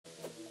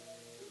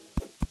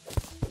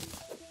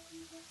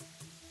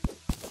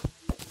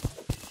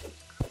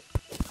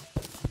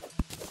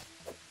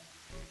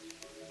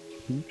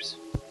Oops.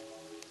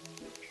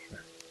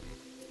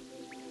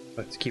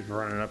 Let's keep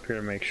running up here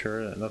to make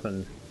sure that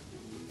nothing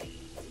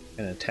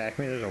can attack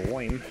me. There's a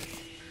worm.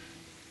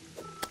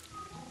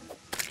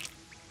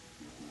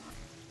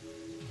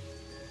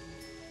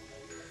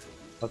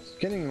 It's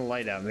getting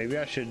light out. Maybe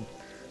I should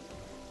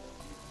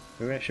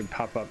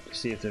pop up to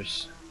see if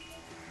there's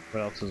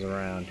what else is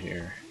around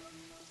here.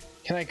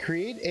 Can I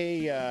create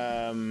a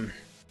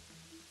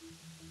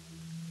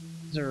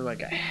is there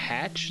like a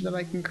hatch that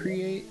I can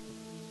create?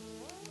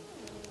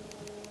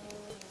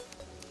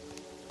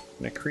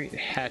 I'm gonna create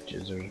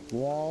hatches. There's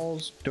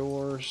walls,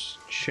 doors,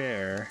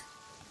 chair.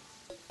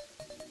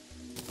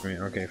 I mean,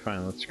 okay,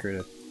 fine, let's create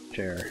a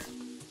chair.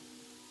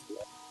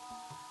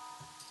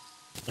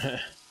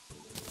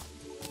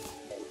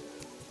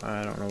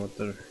 I don't know what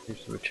the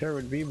use of a chair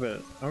would be,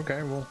 but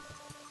okay, well.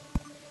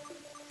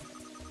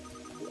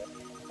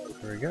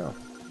 There we go.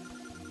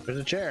 There's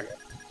a chair.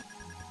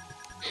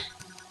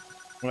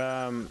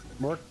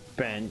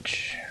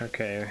 Workbench.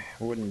 Okay,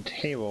 wooden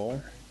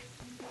table.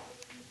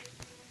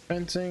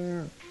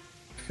 Fencing,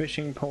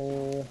 fishing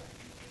pole.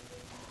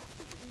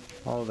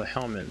 All the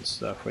helmet and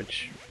stuff,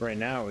 which right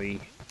now we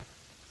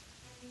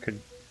could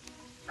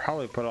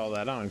probably put all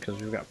that on because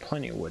we've got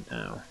plenty of wood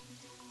now.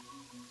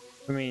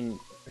 I mean,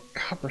 the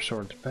copper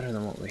sword's better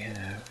than what we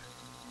have.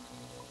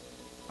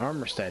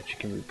 Armor statue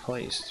can be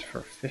placed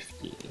for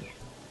 50.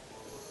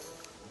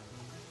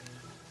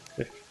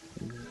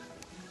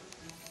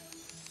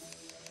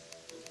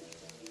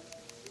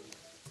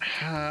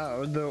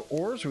 The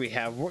ores we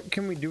have, what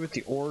can we do with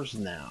the ores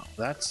now?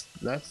 That's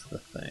the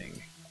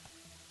thing.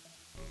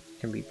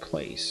 Can be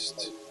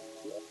placed.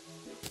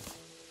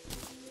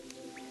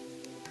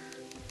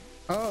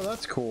 Oh,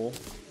 that's cool.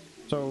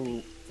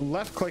 So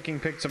left clicking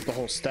picks up the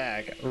whole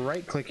stack,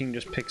 right clicking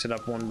just picks it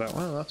up one by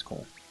one. Oh, that's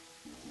cool.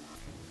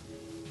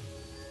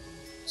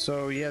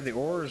 So yeah, the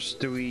ores,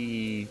 do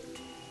we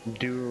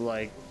do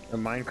like a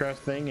Minecraft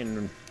thing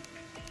and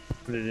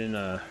put it in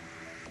a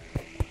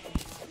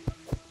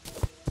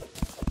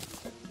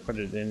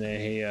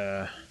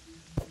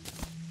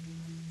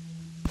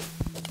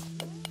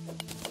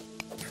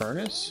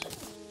furnace?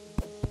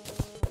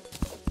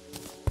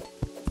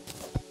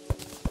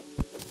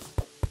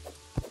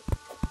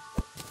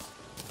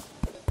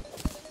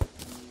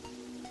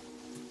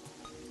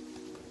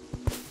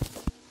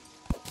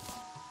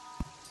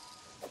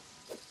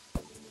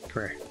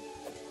 Where?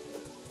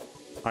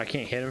 Oh, I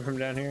can't hit him from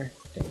down here?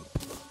 Dang.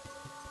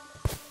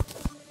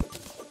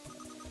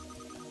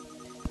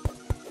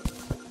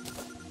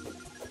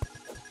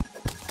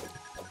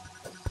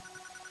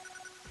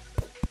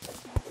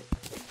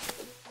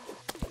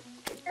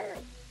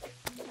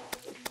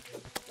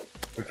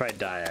 If I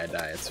die, I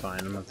die. It's fine.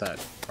 I'm not that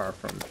far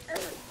from.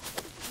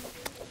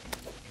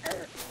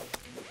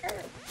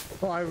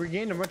 Oh, I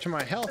regained a bunch of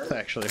my health,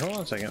 actually. Hold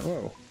on a second.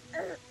 Whoa.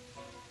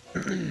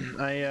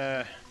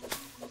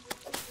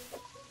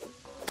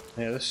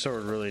 Yeah, this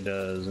sword really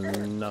does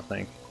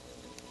nothing.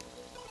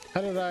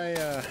 How did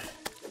I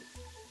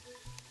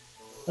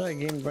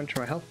gain a bunch of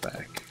my health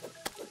back?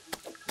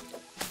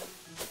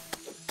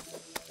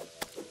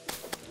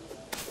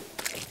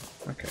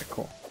 Okay,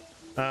 cool.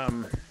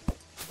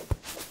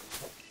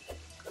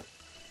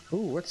 Ooh,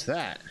 what's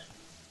that?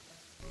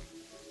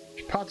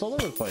 There's pots all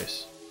over the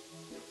place.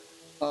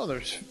 Oh,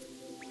 there's...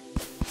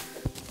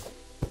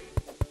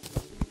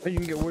 Oh, you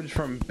can get wood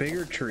from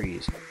bigger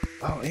trees.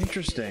 Oh,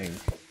 interesting.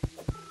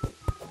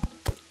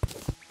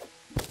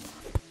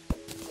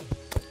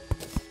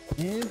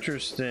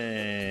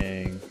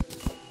 Interesting.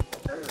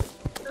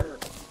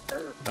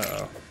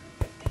 Uh-oh.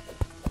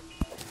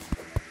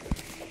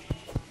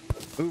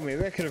 Ooh,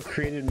 maybe I could have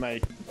created my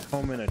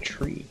home in a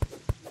tree.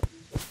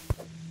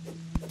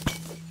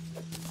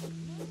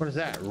 What is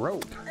that?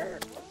 Rope.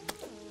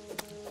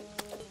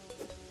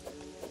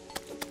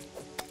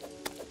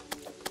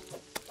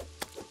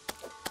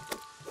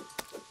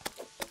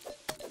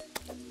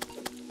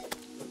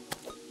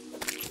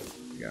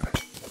 Yeah.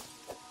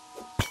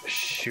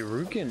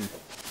 Shuriken.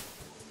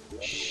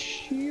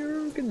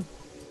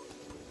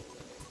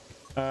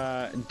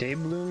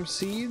 Daybloom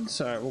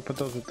seeds. Alright, we'll put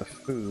those with the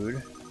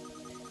food.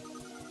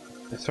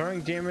 The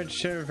throwing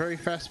damage at a very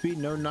fast speed,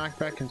 no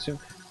knockback consumed.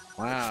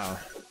 Wow.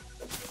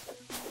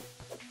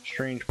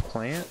 Strange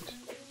plant.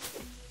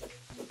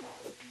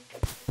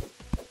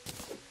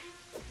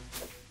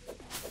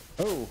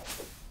 Oh,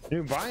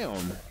 new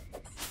biome.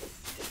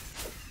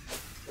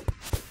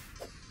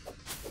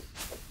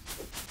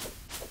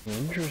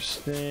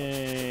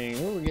 Interesting.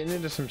 Oh, we're getting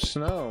into some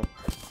snow.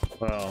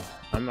 Well,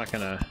 I'm not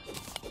gonna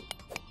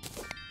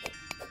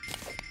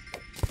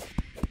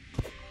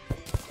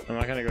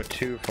go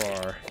too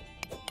far.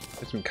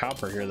 Get some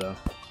copper here though.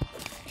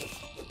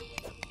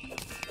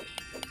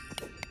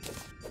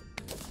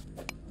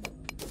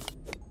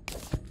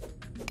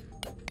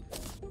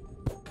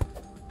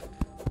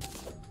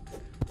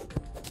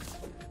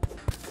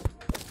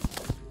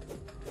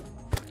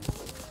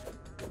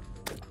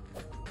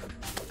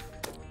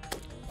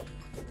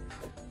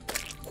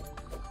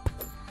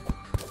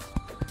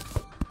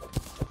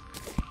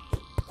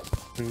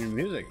 And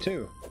music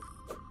too.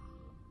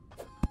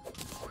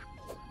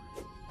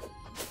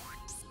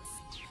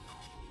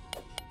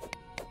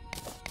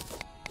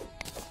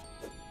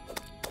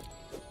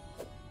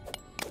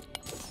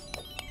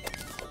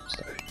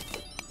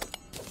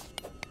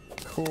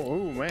 Cool.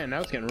 Oh man,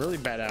 now it's getting really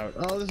bad out.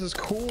 Oh, this is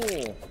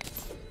cool.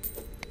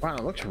 Wow,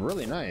 it looks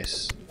really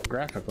nice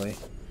graphically.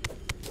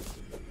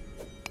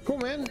 Cool,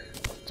 man.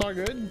 It's all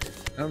good.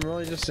 I'm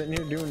really just sitting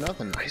here doing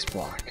nothing. Ice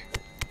block.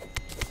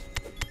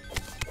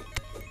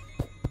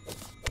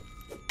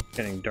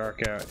 Getting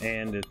dark out,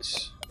 and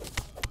it's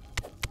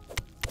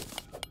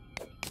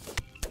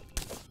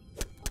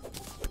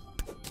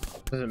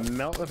does it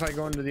melt if I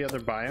go into the other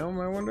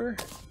biome, I wonder?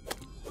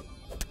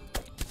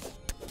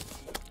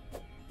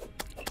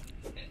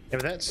 Yeah,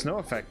 but that snow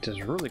effect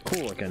is really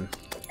cool looking.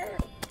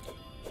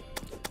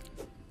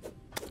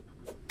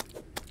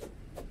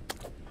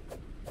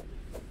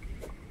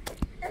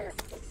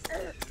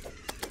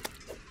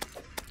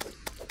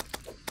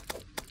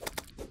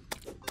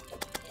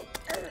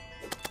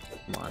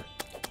 Come on.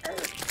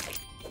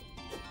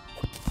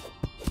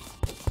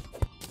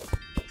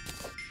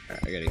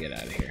 Alright, I gotta get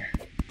out of here.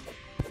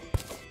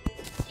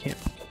 Can't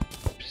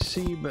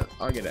see, but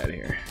I'll get out of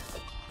here.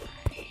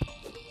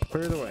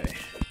 Clear the way.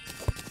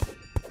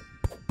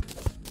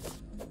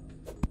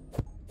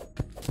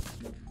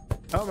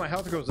 Oh, my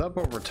health goes up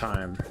over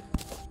time.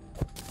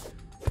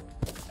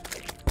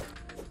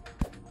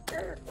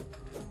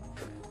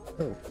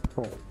 Oh,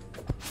 cool.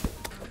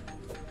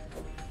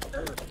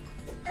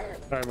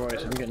 Alright,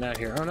 boys, I'm getting out of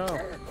here. Oh no!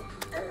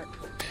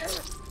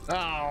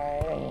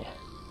 Oh!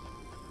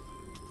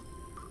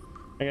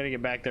 I gotta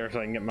get back there so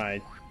I can get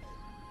my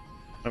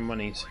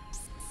monies.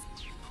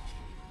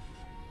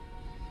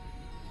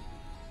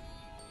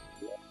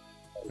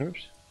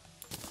 Oops.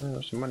 Oh,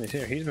 there's some monies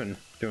here. He's been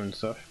doing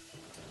stuff.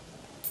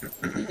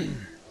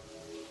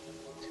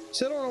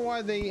 So I don't know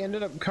why they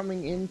ended up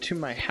coming into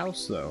my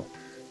house though.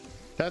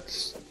 That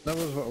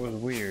was what was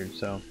weird.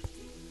 So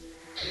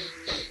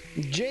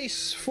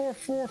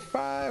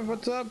Jace445,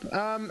 what's up?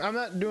 I'm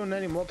not doing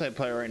any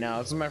multiplayer right now.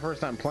 This is my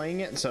first time playing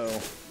it,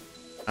 so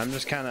I'm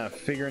just kind of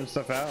figuring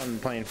stuff out and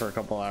playing for a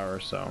couple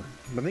hours. So,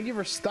 but thank you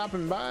for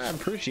stopping by. I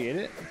appreciate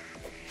it.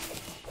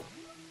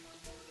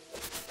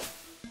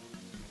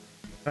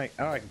 Like,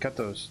 oh, I can cut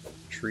those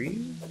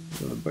trees,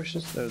 or the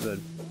bushes, the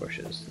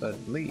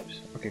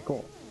leaves. Okay,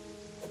 cool.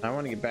 I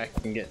want to get back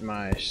and get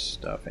my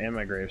stuff and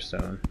my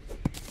gravestone.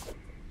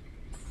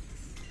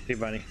 Hey,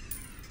 bunny.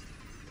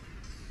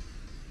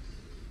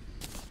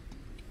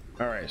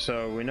 All right,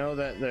 so we know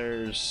that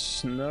there's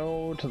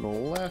snow to the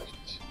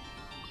left.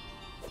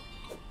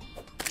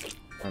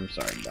 I'm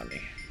sorry,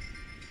 bunny.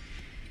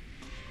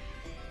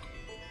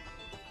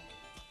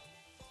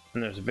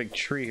 And there's a big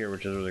tree here,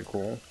 which is really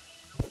cool.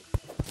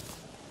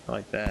 I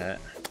like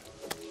that.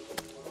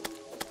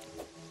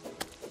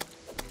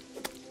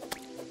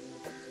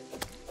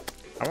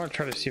 I want to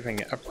try to see if I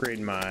can upgrade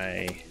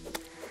my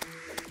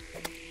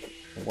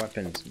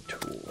weapons and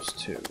tools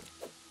too.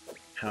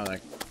 How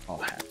that all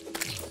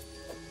happens.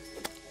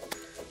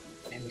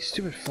 Man, these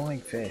stupid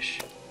flying fish.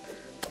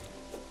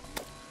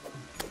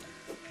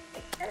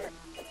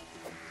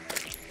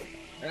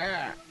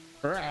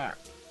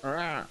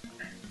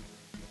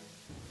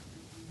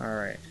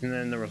 Alright, and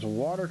then there was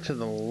water to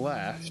the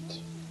left.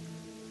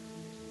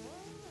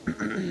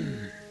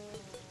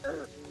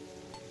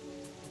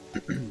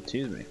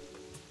 Excuse me.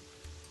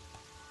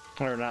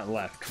 Or not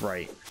left,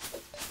 right.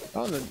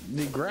 Oh,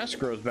 the grass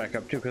grows back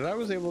up too, because I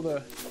was able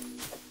to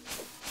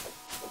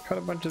cut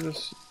a bunch of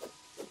this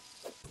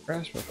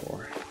grass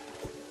before.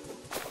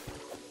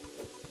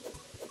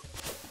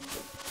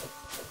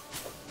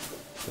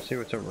 Let's see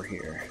what's over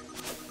here.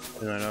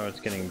 And I know it's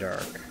getting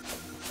dark.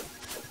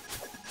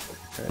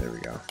 Okay, there we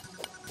go.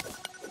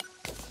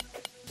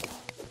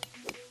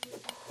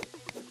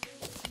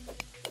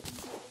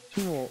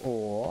 Some more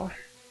ore.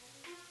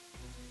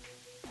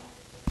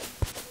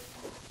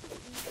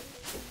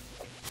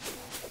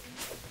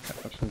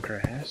 Cut up some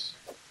grass.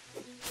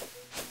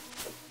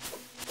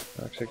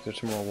 Looks like there's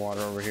some more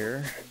water over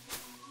here.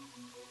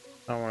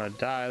 I don't want to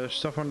die. There's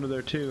stuff under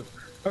there too.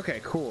 Okay,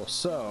 cool.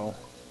 So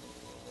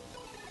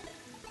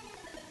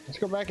let's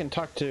go back and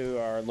talk to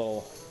our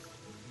little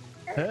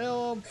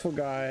helpful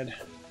guide.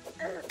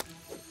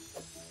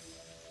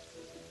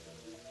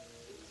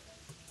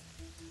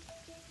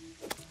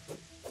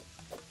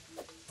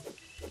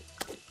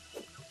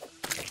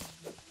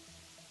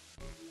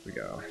 We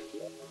go.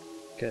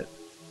 Get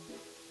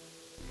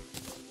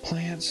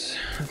plants.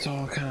 That's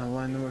all kind of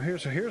lined them up here.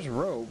 So here's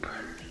rope.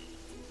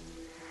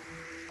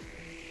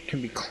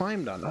 Can be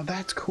climbed on. Oh,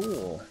 that's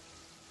cool.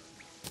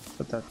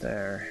 Put that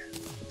there.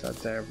 Put that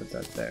there. Put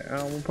that there.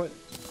 Oh, we'll put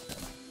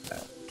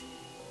that.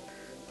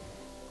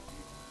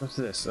 What's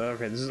this?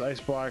 Okay, this is ice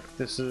block.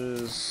 This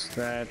is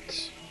that.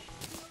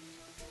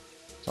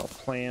 It's all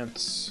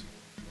plants.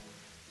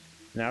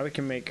 Now we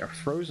can make a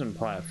frozen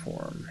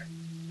platform.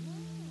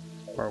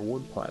 Or a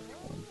wood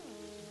platform.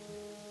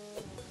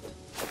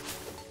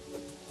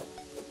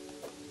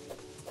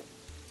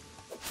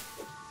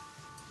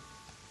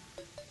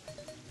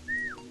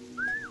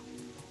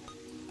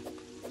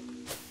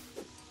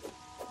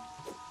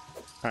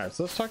 Alright,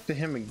 so let's talk to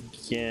him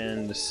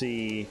again to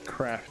see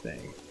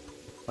crafting.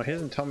 Well, he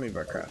doesn't tell me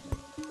about crafting.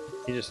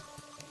 He just...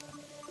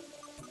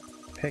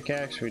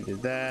 Pickaxe, we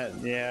did that,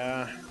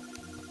 yeah.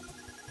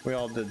 We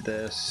all did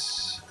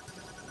this.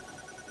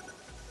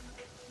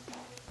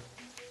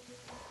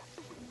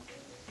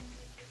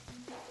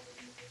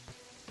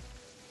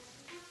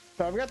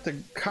 So I've got the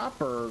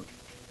copper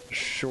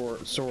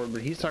short sword,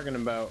 but he's talking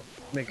about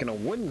making a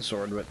wooden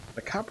sword, but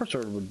the copper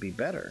sword would be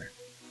better.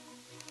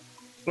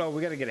 Oh,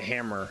 we gotta get a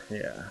hammer,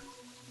 yeah.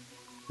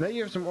 Now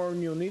you have some ore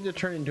and you'll need to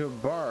turn into a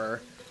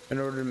bar in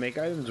order to make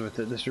items with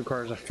it. This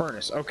requires a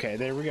furnace. Okay,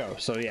 there we go.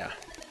 So yeah.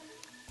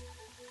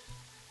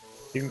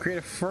 You can create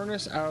a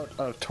furnace out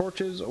of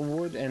torches,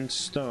 wood, and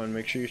stone.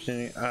 Make sure you're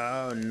standing...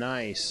 Oh,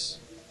 nice.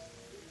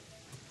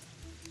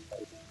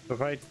 So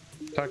if I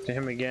talk to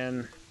him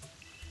again...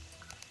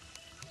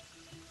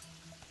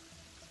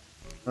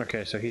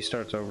 Okay, so he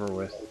starts over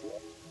with...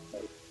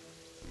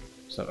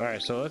 So,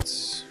 alright, so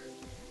let's...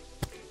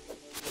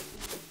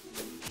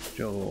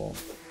 do a little...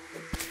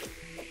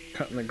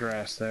 cut in the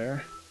grass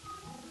there.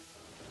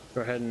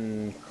 Go ahead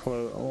and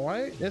close...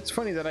 Why? It's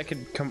funny that I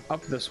could come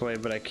up this way,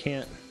 but I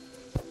can't...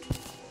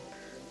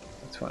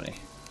 That's funny.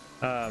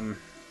 Go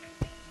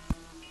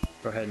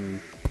ahead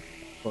and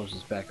close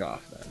this back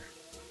off then.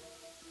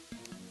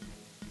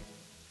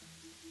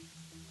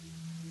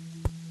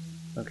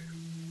 Okay.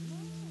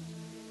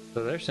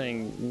 So they're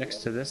saying next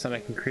to this that I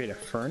can create a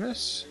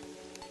furnace?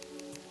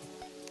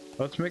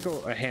 Let's make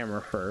a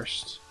hammer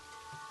first.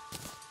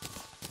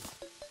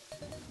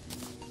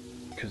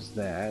 Because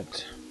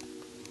that...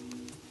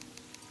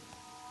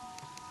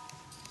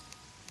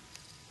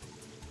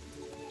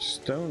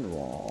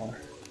 Stonewall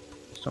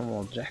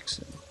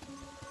Jackson.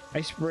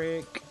 Ice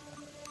break,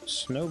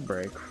 snow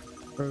break,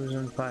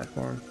 frozen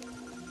platform,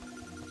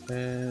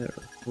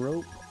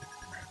 rope.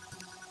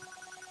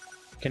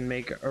 Can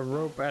make a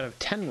rope out of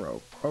 10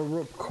 rope. Oh,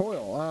 rope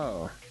coil.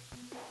 Oh.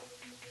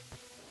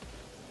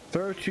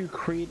 Throw to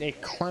create a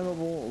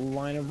climbable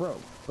line of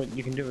rope, but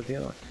you can do it with the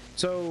other one.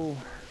 So,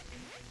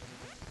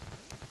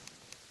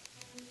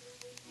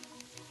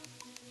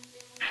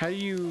 how do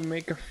you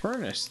make a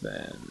furnace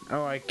then?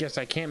 Oh, I guess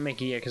I can't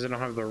make it yet because I don't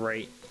have the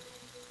right.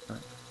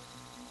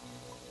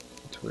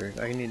 That's weird.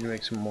 I need to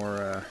make some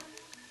more.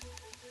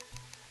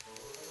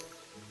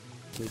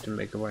 Need to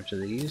make a bunch of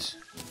these.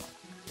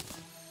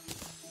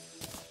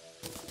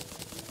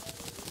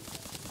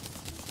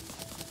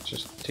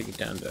 Just take it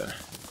down to...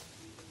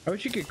 I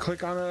wish you could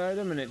click on an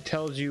item and it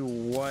tells you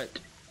what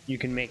you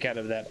can make out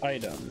of that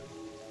item.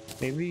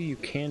 Maybe you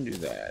can do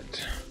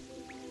that.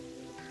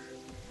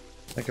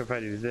 Like if I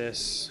do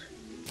this...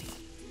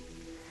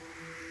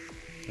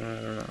 I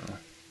don't know.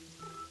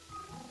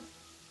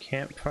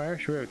 Campfire?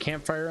 Should we have a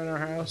campfire in our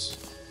house?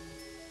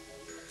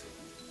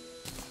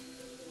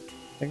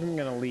 I think I'm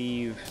gonna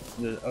leave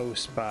the O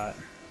spot.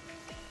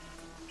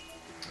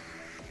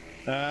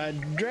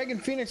 Dragon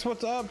Phoenix,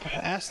 what's up?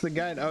 Ask the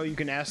guide. Oh, you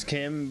can ask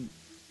him.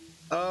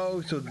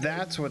 Oh, so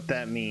that's what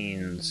that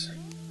means.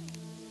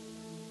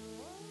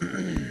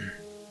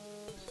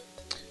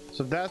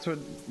 So that's what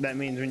that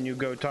means when you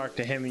go talk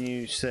to him and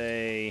you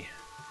say...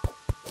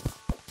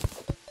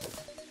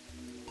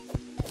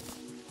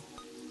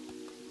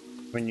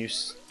 When you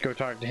go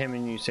talk to him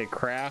and you say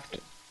craft,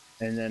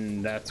 and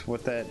then that's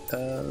what that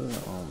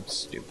does. Oh, I'm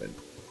stupid.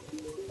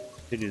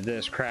 To do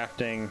this,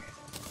 crafting.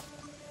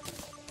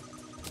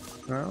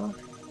 No?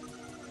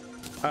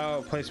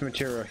 Oh, place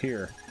material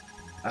here.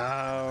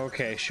 Oh,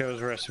 okay, shows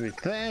recipe.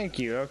 Thank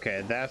you.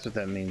 Okay, that's what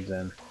that means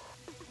then.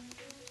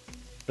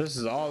 This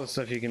is all the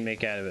stuff you can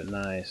make out of it.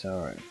 Nice.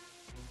 All right.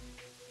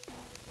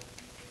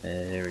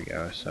 And there we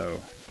go. So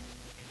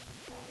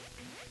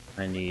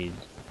I need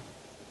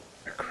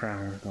a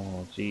crown.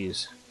 Oh,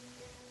 jeez.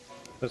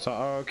 That's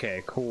all.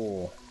 Okay,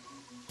 cool.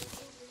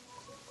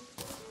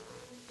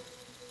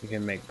 You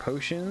can make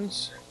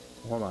potions.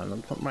 Hold on. Let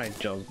me put my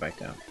gels back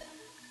down.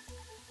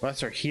 Well,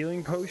 that's our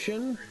healing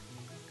potion.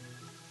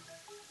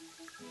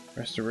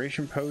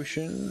 Restoration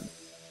potion.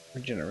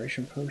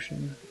 Regeneration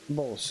potion. A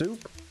bowl of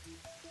soup.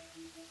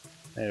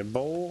 And a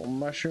bowl, a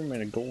mushroom,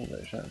 and a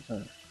goldfish.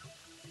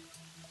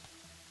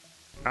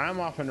 I'm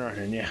off and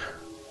running, yeah.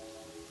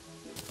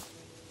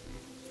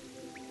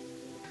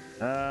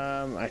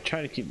 I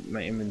try to keep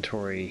my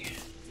inventory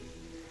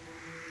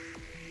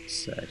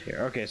set here.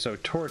 Okay, so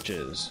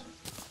torches.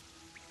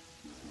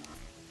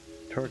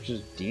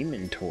 Torches,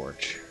 demon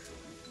torch.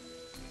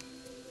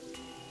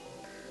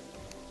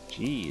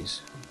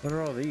 Jeez, what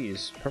are all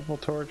these? Purple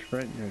torch,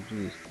 red. Oh,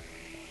 jeez.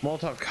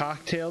 Molotov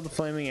cocktail, the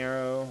flaming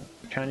arrow,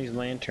 Chinese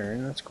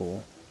lantern. That's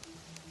cool.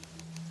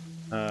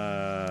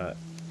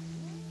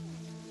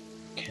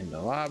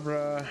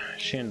 Candelabra,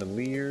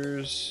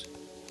 chandeliers.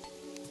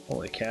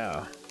 Holy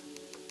cow!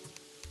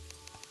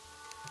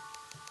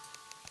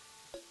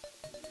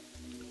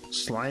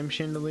 Slime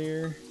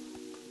chandelier.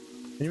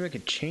 Then you make a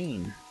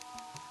chain.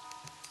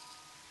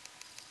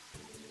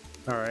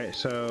 All right,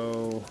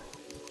 so.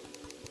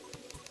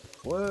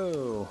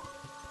 Whoa.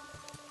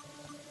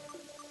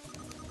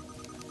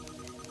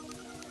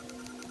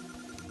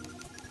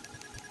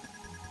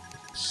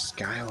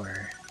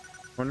 Skyward.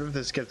 Wonder if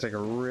this gets like a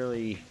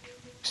really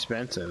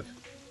expensive.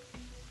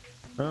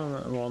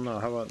 Oh well, no.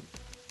 How about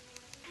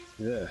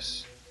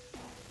this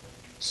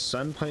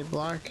sun plate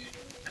block?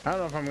 I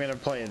don't know if I'm gonna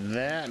play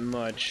that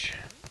much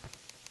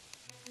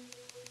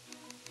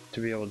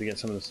to be able to get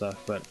some of the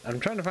stuff, but I'm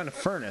trying to find a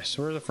furnace.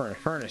 Where's the furnace?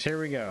 Furnace. Here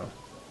we go.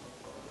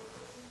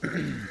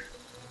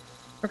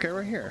 Okay,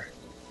 right here.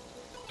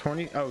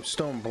 20. Oh,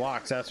 stone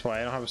blocks. That's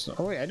why I don't have a stone.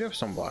 Oh wait, I do have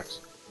stone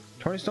blocks.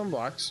 20 stone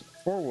blocks,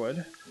 4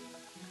 wood,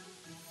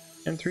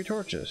 and 3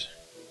 torches.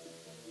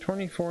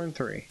 24 and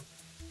 3.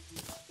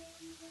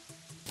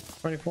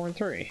 24 and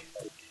 3.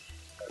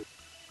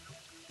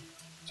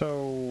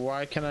 So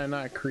why can I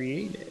not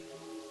create it?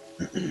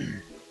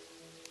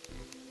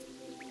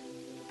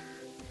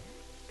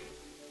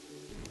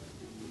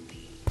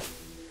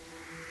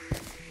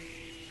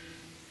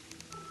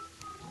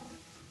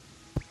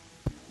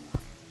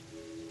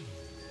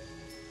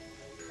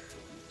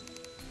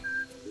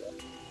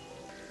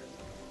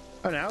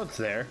 Oh, now it's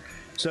there.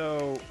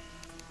 So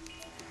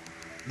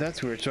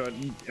that's weird. So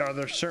are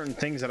there certain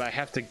things that I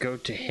have to go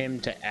to him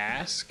to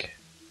ask?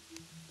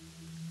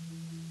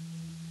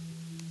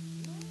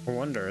 I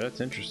wonder.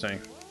 That's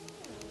interesting.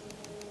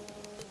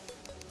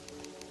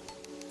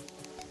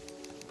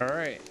 All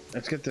right,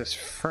 let's get this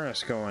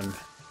furnace going.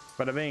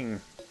 Bada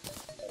bing.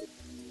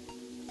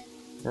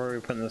 Where are we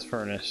putting this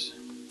furnace?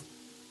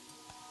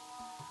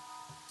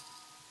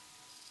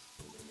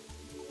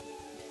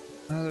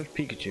 Oh, there's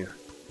Pikachu.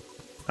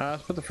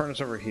 Let's put the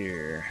furnace over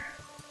here.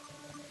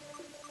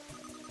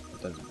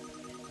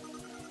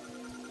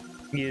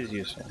 He is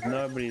useful.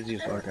 Nobody's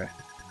useful. Okay.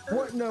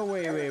 What? No,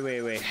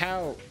 wait.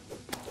 How?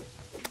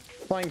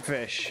 Flying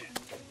fish.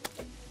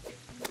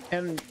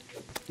 And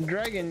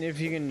Dragon, if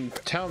you can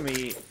tell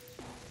me,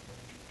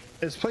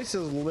 this place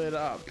is lit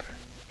up.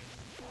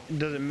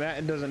 Does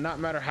it not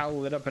matter how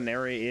lit up an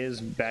area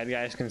is, bad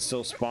guys can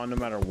still spawn no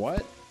matter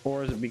what?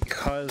 Or is it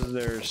because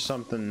there's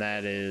something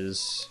that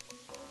is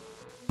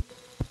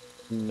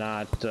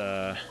not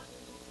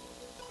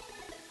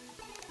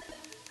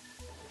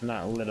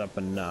lit up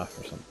enough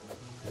or something?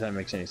 If that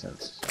makes any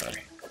sense.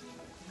 Sorry.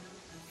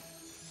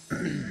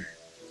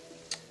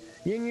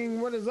 Ying Ying,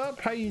 what is up?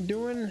 How you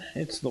doing?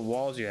 It's the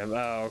walls you have.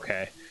 Oh,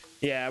 okay.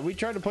 Yeah, we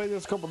tried to play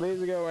this a couple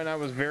days ago and I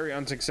was very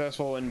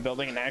unsuccessful in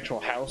building an actual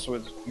house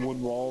with wood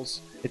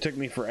walls. It took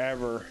me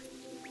forever.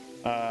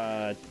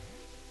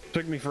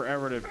 Took me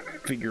forever to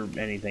figure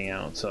anything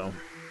out, so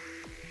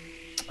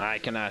I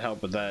cannot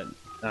help with that.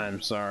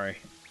 I'm sorry.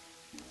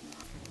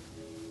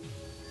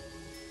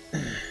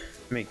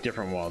 Make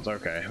different walls.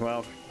 Okay.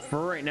 Well,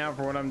 for right now,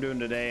 for what I'm doing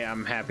today,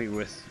 I'm happy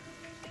with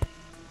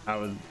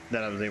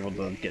that I was able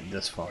to get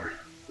this far.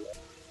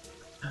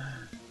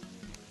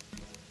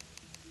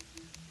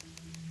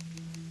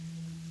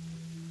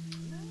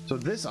 So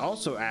this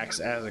also acts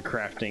as a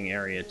crafting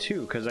area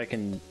too, because I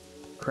can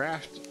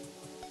craft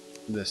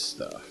this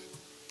stuff.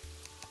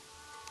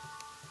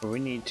 But we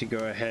need to go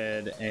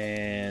ahead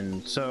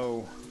and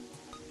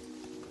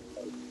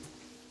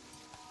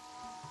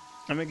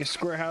I make a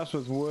square house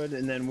with wood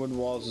and then wood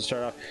walls to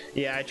start off.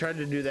 Yeah, I tried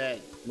to do that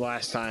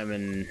last time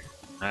and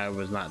I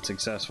was not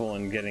successful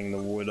in getting the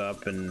wood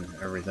up and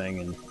everything,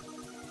 and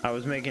I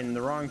was making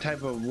the wrong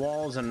type of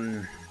walls,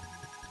 and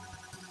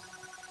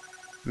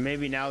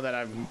maybe now that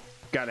I've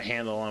got a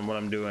handle on what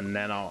I'm doing,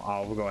 then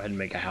I'll go ahead and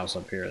make a house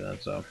up here then.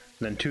 So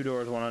then 2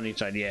 doors, 1 on each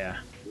side. Yeah.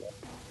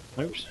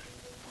 Oops.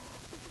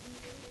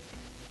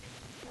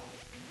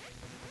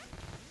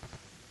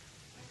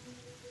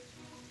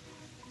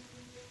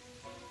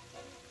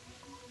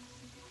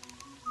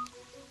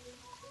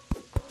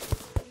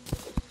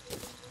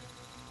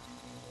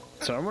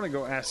 So I'm gonna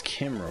go ask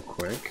him real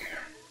quick.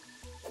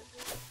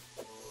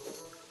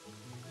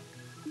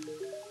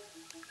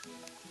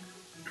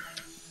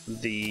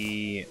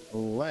 The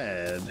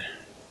lead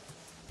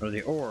or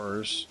the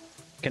ores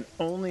can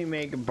only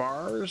make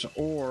bars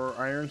or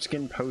iron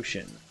skin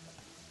potion.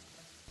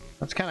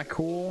 That's kind of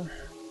cool,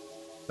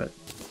 but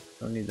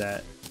don't need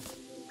that.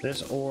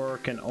 This ore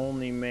can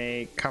only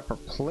make copper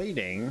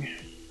plating,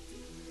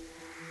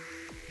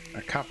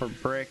 a copper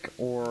brick,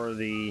 or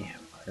the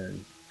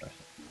iron.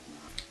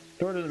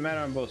 Door doesn't matter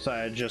on both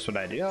sides, just what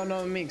I do. Oh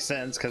no, it makes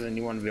sense, because then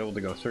you want to be able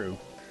to go through.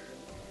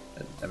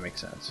 That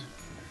makes sense.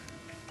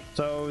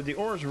 So the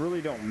ores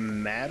really don't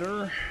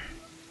matter,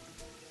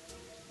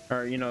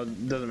 or you know,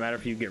 it doesn't matter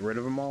if you get rid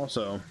of them all.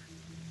 So,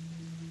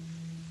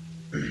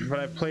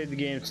 but I've played the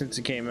game since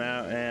it came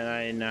out, and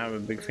I now have a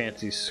big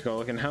fancy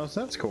skull-looking house.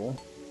 That's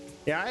cool.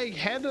 Yeah, I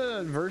had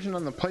a version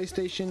on the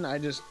PlayStation. I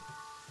just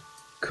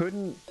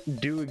couldn't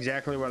do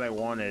exactly what I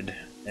wanted,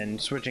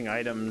 and switching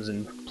items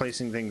and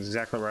placing things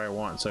exactly where I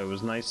want. So it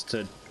was nice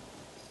to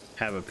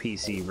have a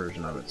PC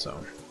version of it.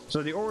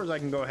 So the ores I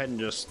can go ahead and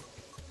just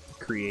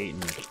create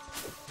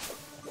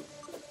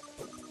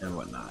and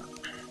whatnot.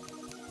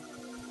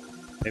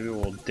 Maybe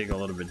we'll dig a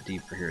little bit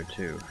deeper here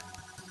too.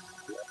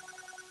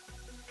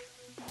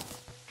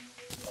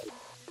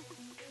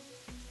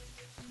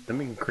 Then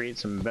we can create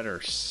some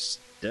better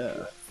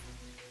stuff.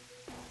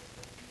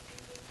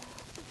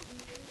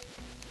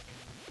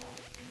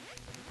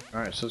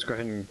 Alright, so let's go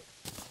ahead and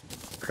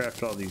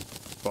craft all these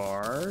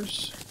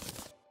bars.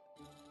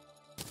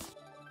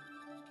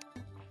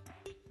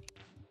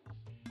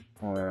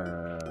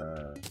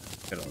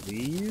 Get all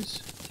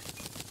these.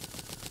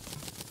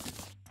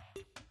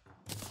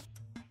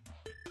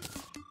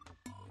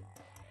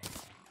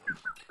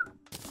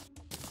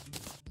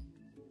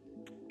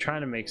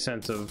 Trying to make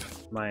sense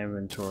of my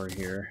inventory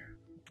here.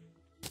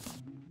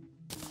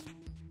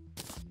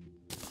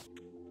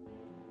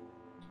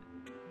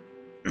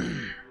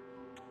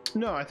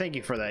 No, I thank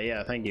you for that.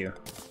 Yeah, thank you.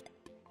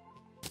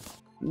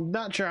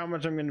 Not sure how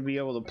much I'm going to be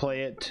able to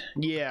play it.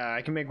 Yeah,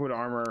 I can make wood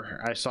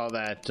armor. I saw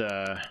that,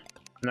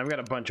 and I've got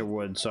a bunch of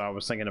wood, so I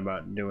was thinking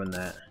about doing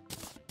that.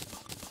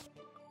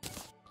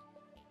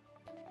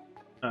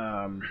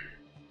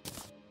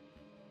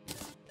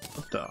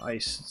 Put the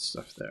ice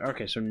stuff there.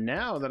 Okay, so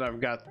now that I've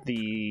got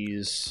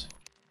these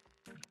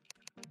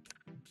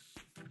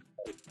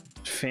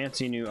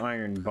fancy new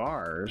iron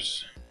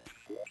bars,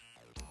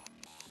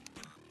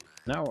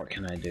 now what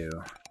can I do?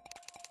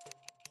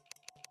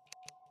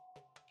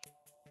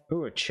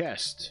 Ooh, a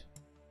chest.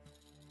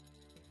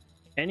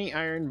 Any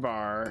iron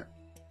bar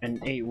and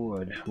 8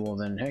 wood. Well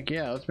then, heck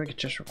yeah, let's make a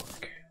chest real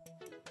quick.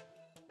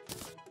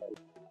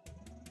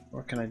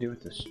 What can I do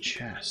with this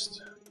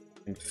chest?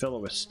 I can fill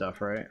it with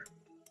stuff, right?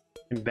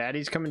 Can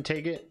baddies come and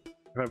take it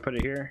if I put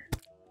it here?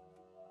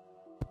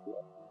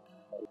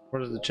 What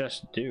does the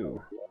chest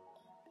do?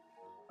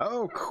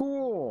 Oh,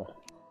 cool!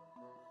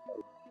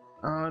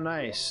 Oh,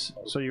 nice.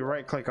 So you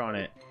right click on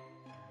it.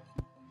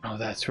 Oh,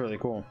 that's really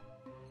cool.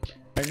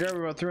 I grab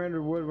about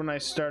 300 wood when I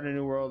start a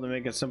new world and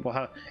make a simple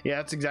house. Yeah,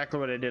 that's exactly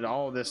what I did.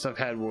 All of this stuff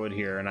had wood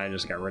here and I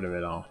just got rid of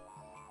it all.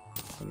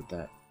 Look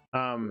at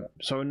that.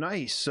 So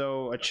nice.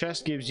 So a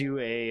chest gives you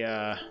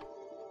a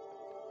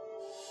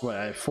what,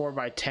 a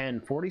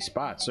 4x10, 40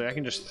 spots, so I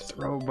can just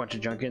throw a bunch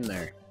of junk in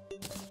there.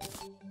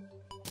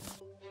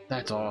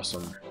 That's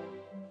awesome.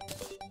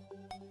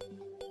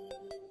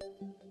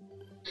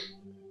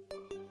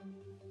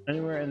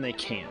 Anywhere, and they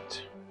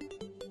can't.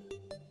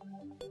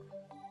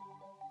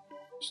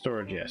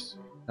 Storage, yes.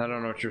 I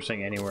don't know what you're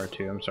saying anywhere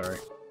to, I'm sorry.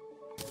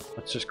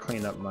 Let's just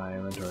clean up my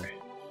inventory.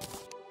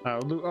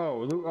 Loot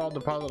all,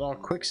 deposit all,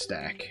 quick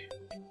stack.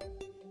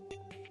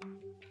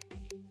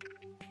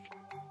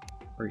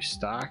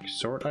 Restock,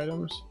 sort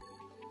items.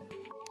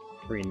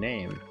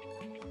 Rename.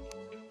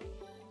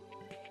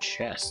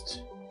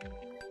 Chest.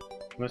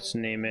 Let's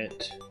name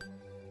it.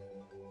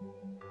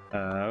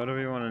 What do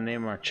we want to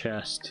name our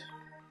chest?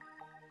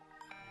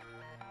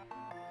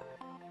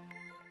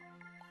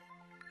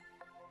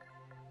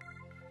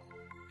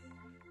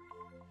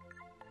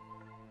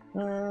 I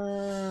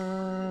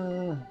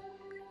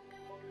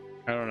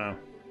don't know.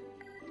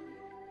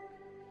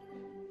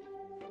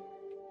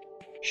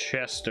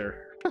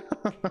 Chester.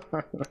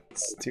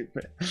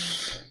 Stupid.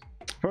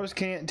 Pros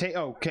can't take.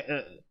 Oh,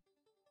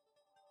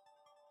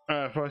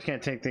 pros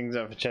can't take things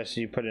off a chest.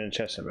 So you put it in a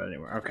chest about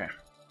anywhere. Okay.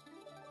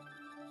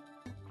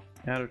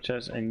 Out of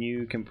chest, and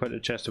you can put a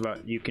chest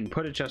about. You can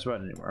put a chest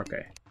about anywhere.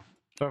 Okay.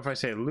 So if I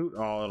say loot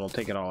all, it'll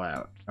take it all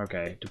out.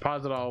 Okay.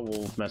 Deposit all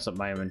will mess up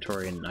my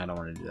inventory, and I don't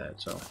want to do that.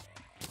 So.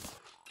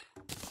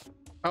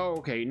 Oh,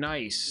 okay.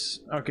 Nice.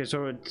 Okay,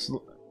 so it's.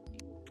 What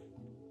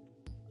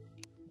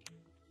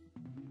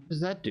does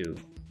that do?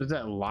 Does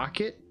that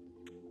lock it?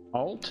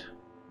 Alt?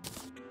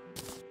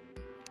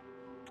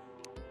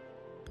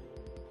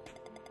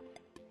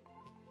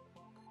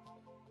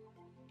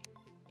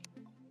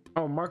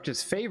 Oh, marked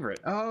as favorite.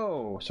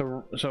 Oh,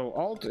 so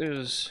alt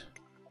is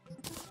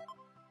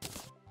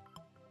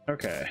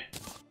okay.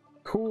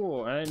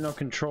 Cool. I didn't know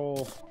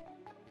control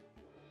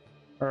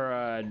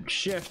or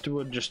shift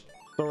would just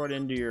throw it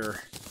into your.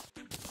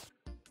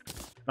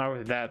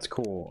 Oh, that's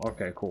cool.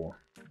 Okay, cool.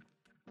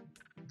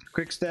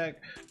 Quick stack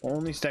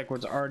only stack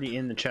what's already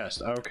in the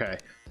chest. Okay.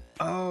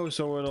 Oh,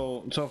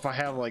 so if I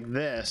have like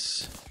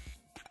this,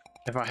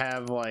 if I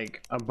have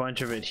like a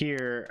bunch of it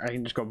here, I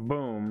can just go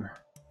boom.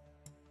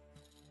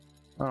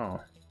 Oh,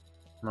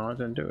 no, I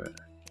didn't do it.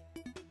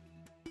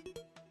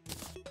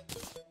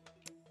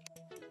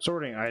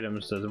 Sorting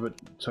items does it, but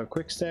so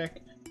quick stack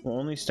will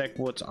only stack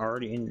what's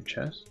already in your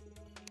chest.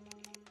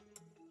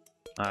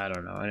 I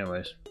don't know.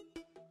 Anyways,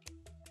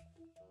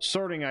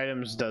 sorting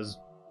items does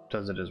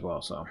it as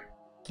well. So.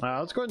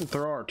 Let's go ahead and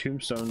throw our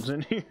tombstones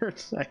in here,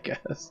 I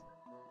guess.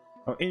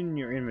 Oh, in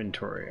your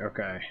inventory.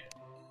 Okay.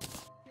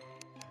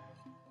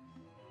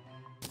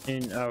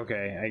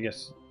 Okay, I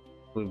guess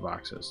blue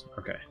boxes.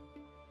 Okay.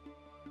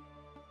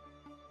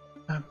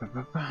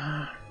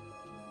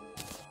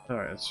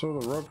 Alright, let's throw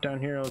the rope down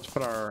here. Let's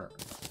put our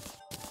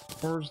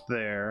oars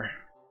there.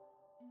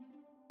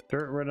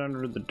 Dirt right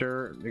under the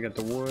dirt. We got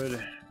the wood.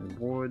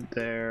 Wood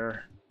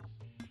there.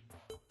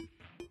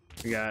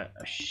 We got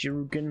a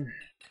shuriken.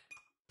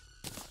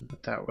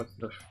 Put that with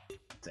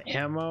the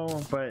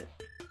ammo, but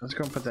let's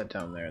go and put that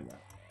down there then.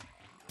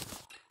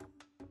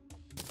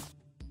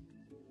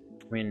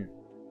 I mean,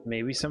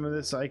 maybe some of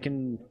this I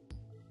can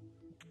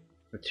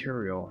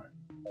material.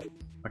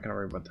 Not gonna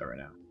worry about that right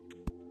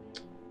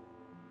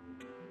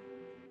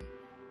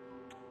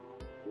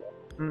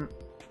Mm,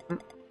 mm,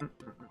 mm.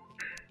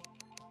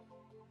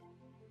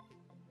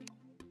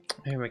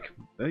 Hey,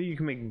 you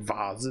can make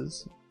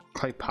vases,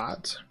 clay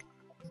pots.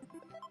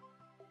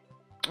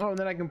 Oh, and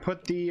then I can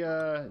put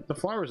the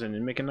flowers in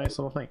and make a nice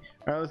little thing.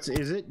 All right,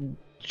 is it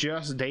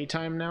just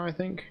daytime now? I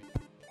think.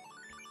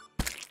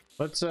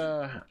 Let's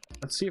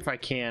see if I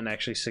can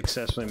actually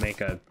successfully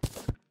make a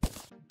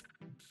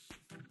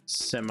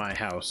semi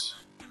house.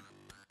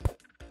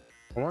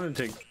 I wanted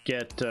to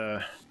get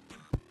a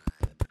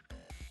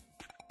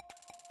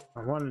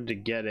I wanted to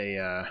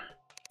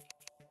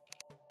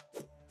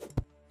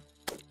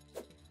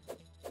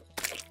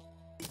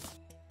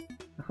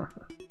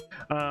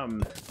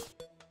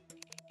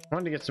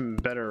get some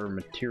better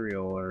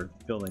material or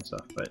building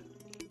stuff, but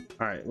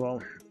all right,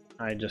 well,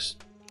 I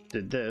just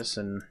did this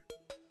and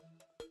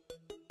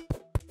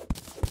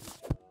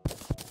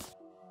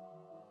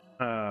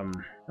I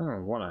don't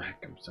know what the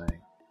heck I'm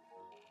saying.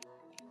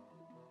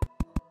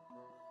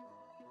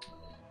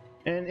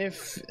 And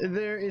if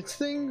it's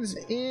things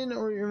in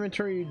or your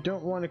inventory you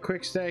don't want to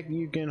quick stack,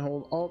 you can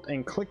hold Alt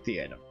and click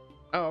the item.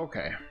 Oh,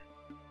 okay.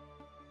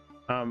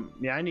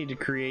 Yeah, I need to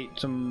create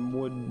some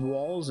wood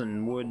walls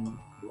and wood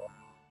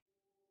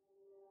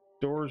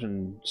doors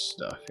and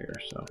stuff here,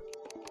 so.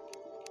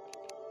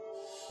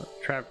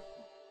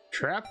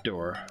 Trap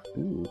door.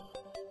 Ooh.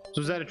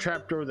 So is that a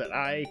trapdoor that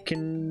I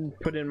can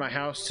put in my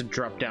house to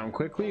drop down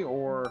quickly,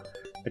 or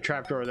a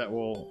trapdoor that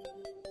will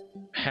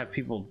have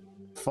people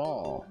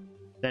fall?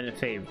 Then it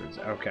favors.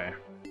 Okay.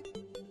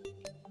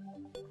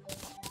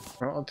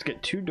 Well, let's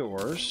get 2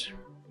 doors.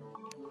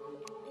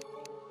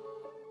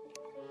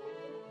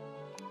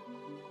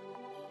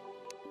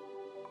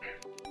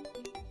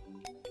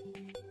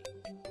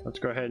 Let's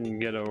go ahead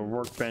and get a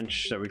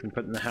workbench that we can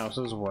put in the house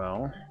as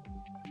well.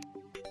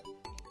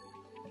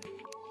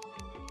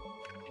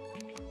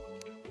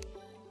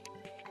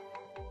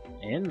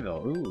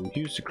 Anvil. Ooh,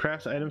 used to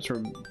craft items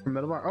for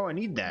metal bar. Oh, I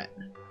need that.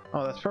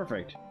 Oh, that's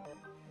perfect.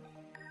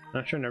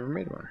 Not sure I never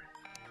made one.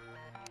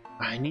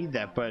 I need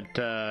that, but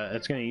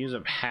it's going to use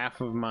up half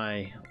of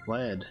my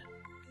lead.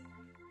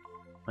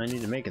 I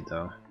need to make it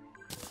though.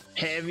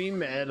 Heavy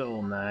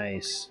metal,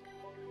 nice.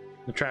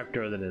 The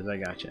trapdoor that is, I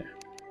gotcha.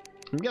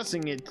 I'm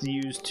guessing it's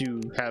used to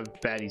have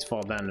baddies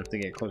fall down if they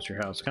get close to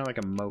your house. Kind of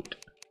like a moat.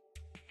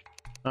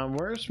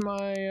 Where's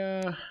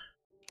my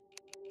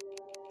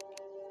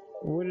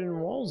wooden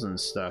walls and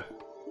stuff?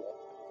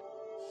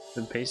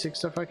 The basic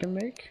stuff I can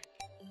make?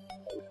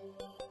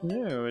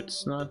 No,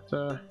 it's not,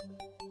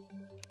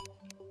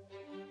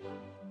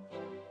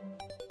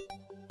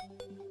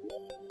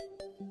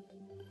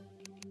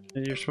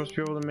 you're supposed to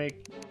be able to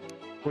make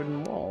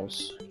wooden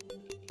walls.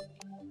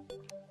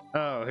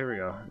 Oh, here we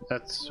go.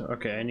 That's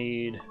okay. I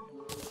need.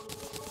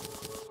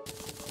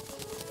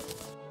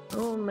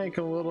 I'll make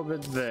a little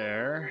bit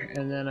there,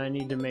 and then I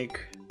need to make.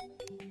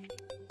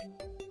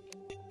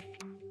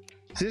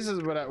 This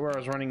is where I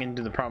was running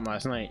into the problem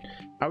last night.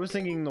 I was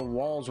thinking the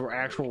walls were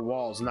actual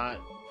walls, not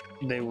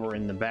they were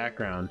in the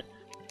background.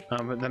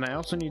 But then I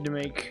also need to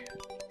make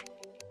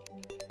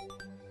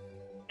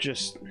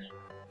just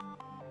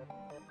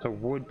the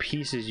wood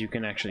pieces you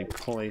can actually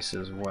place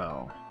as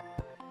well.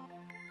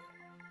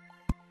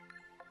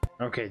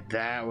 Okay,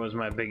 that was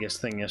my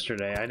biggest thing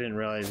yesterday. I didn't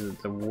realize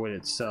that the wood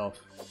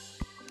itself.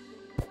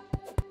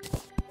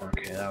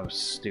 Okay, that was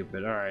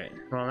stupid. Alright,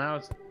 well now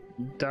it's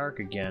dark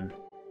again.